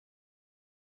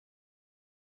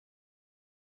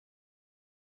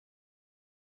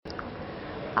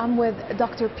I'm with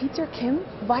Dr. Peter Kim,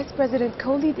 Vice President,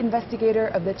 Co-Lead Investigator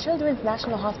of the Children's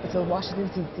National Hospital, Washington,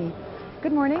 D.C.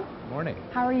 Good morning. Morning.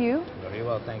 How are you? Very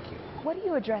well, thank you. What are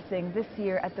you addressing this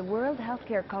year at the World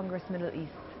Healthcare Congress Middle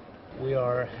East? We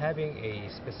are having a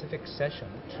specific session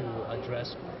to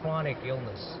address chronic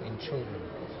illness in children.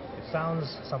 It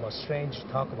sounds somewhat strange to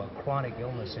talk about chronic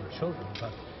illness in children,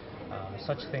 but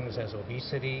such things as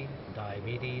obesity,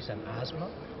 diabetes, and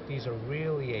asthma, these are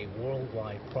really a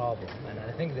worldwide problem, and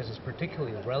I think this is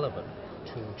particularly relevant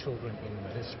to children in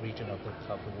this region of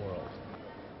the world.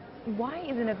 Why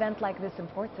is an event like this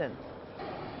important?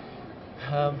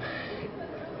 The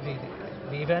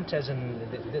event, as in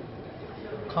the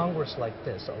Congress like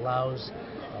this, allows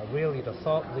really the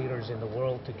thought leaders in the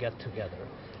world to get together,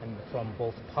 and from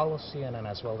both policy and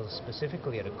as well as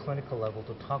specifically at a clinical level,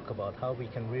 to talk about how we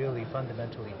can really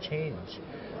fundamentally change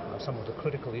some of the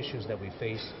critical issues that we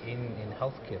face in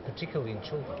healthcare, particularly in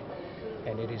children.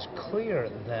 And it is clear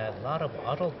that a lot of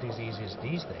adult diseases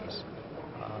these days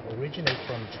originate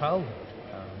from childhood.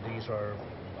 These are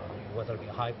whether it be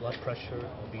high blood pressure,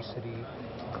 obesity,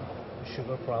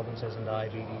 sugar problems as in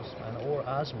diabetes, and or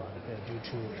asthma due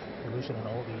to pollution and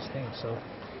all these things. So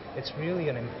it's really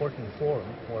an important forum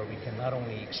where we can not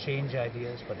only exchange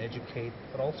ideas but educate,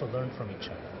 but also learn from each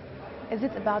other. Is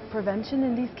it about prevention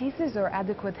in these cases or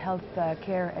adequate health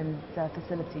care and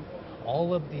facility?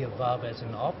 All of the above, as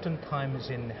in oftentimes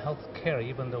in health care,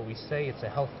 even though we say it's a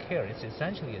health care, it's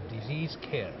essentially a disease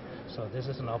care. So this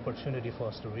is an opportunity for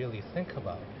us to really think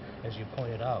about, as you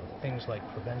pointed out, things like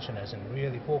prevention, as in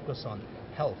really focus on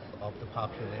health of the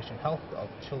population, health of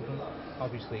children.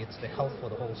 Obviously, it's the health for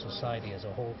the whole society as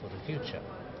a whole for the future.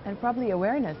 And probably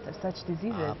awareness of such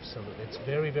diseases. Absolutely. It's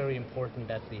very, very important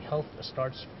that the health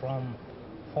starts from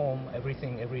home,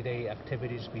 everyday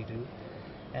activities we do.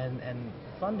 And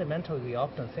fundamentally, we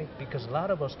often think, because a lot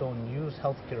of us don't use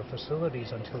healthcare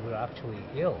facilities until we're actually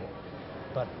ill,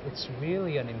 but it's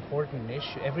really an important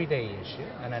issue, everyday issue,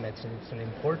 and then it's an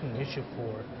important issue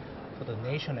for the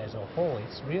nation as a whole.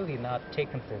 It's really not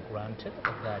taken for granted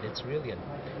that it's really,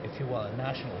 if you will, a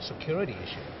national security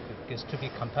issue, because to be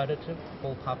competitive, the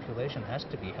whole population has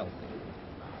to be healthy.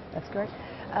 That's correct.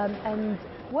 And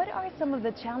what are some of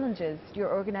the challenges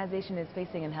your organization is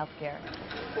facing in healthcare?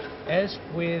 As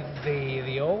with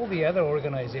all the other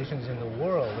organizations in the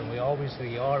world, and we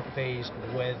obviously are faced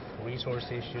with resource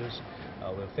issues,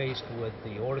 we're faced with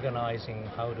the organizing,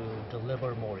 how to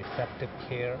deliver more effective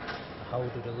care, how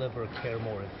to deliver care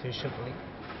more efficiently.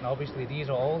 And obviously these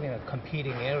are all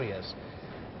competing areas.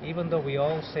 Even though we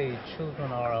all say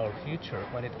children are our future,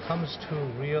 when it comes to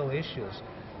real issues,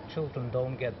 children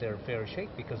don't get their fair shake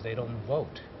because they don't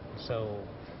vote. So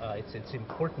it's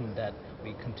important that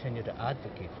we continue to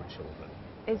advocate for children.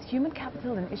 Is human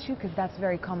capital an issue? Because that's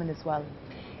very common as well.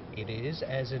 It is,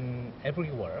 as in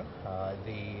everywhere.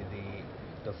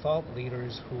 The thought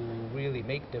leaders who really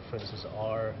make differences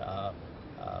are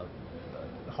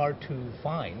hard to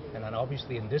find, and then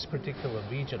obviously in this particular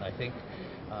region, I think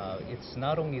it's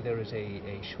not only there is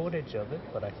a shortage of it,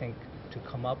 but I think to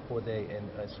come up with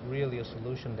really a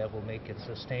solution that will make it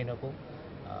sustainable,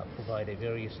 provide a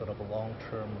very sort of a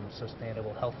long-term,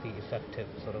 sustainable, healthy, effective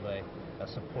sort of a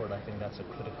support, I think that's a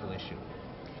critical issue.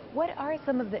 What are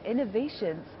some of the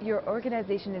innovations your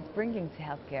organization is bringing to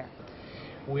healthcare?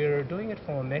 We're doing it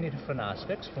from many different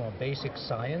aspects, from a basic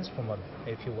science, from a,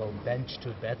 if you will, bench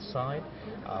to bedside,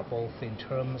 both in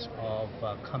terms of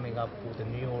coming up with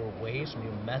newer ways,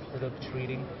 new method of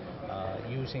treating,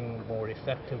 using more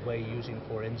effective way, using,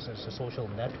 for instance, a social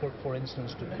network, for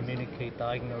instance, to communicate,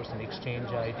 diagnose, and exchange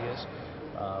ideas.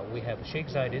 We have Sheikh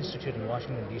Zayed Institute in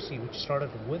Washington, D.C., which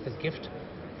started with a gift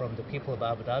from the people of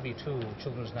Abu Dhabi to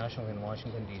Children's National in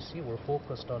Washington, D.C. We're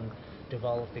focused on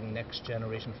developing next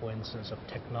generation, for instance, of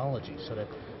technology so that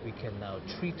we can now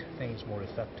treat things more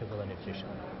effectively and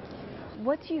efficiently.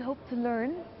 What do you hope to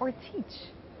learn or teach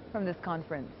from this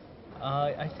conference?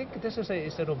 I think this is a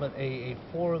sort of a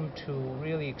forum to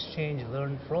really exchange,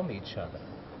 learn from each other.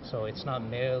 So it's not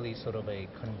merely sort of a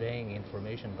conveying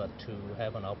information, but to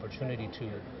have an opportunity to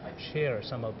share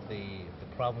some of the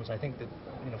problems. I think that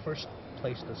first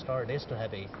place to start is to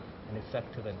have an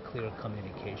effective and clear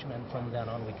communication, and from then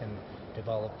on we can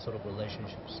develop sort of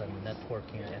relationships and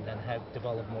networking, and then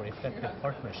develop more effective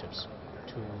partnerships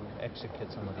to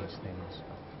execute some of these things.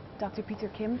 Dr. Peter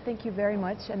Kim, thank you very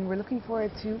much, and we're looking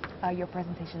forward to your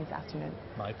presentation this afternoon.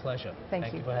 My pleasure.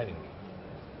 Thank you for having me.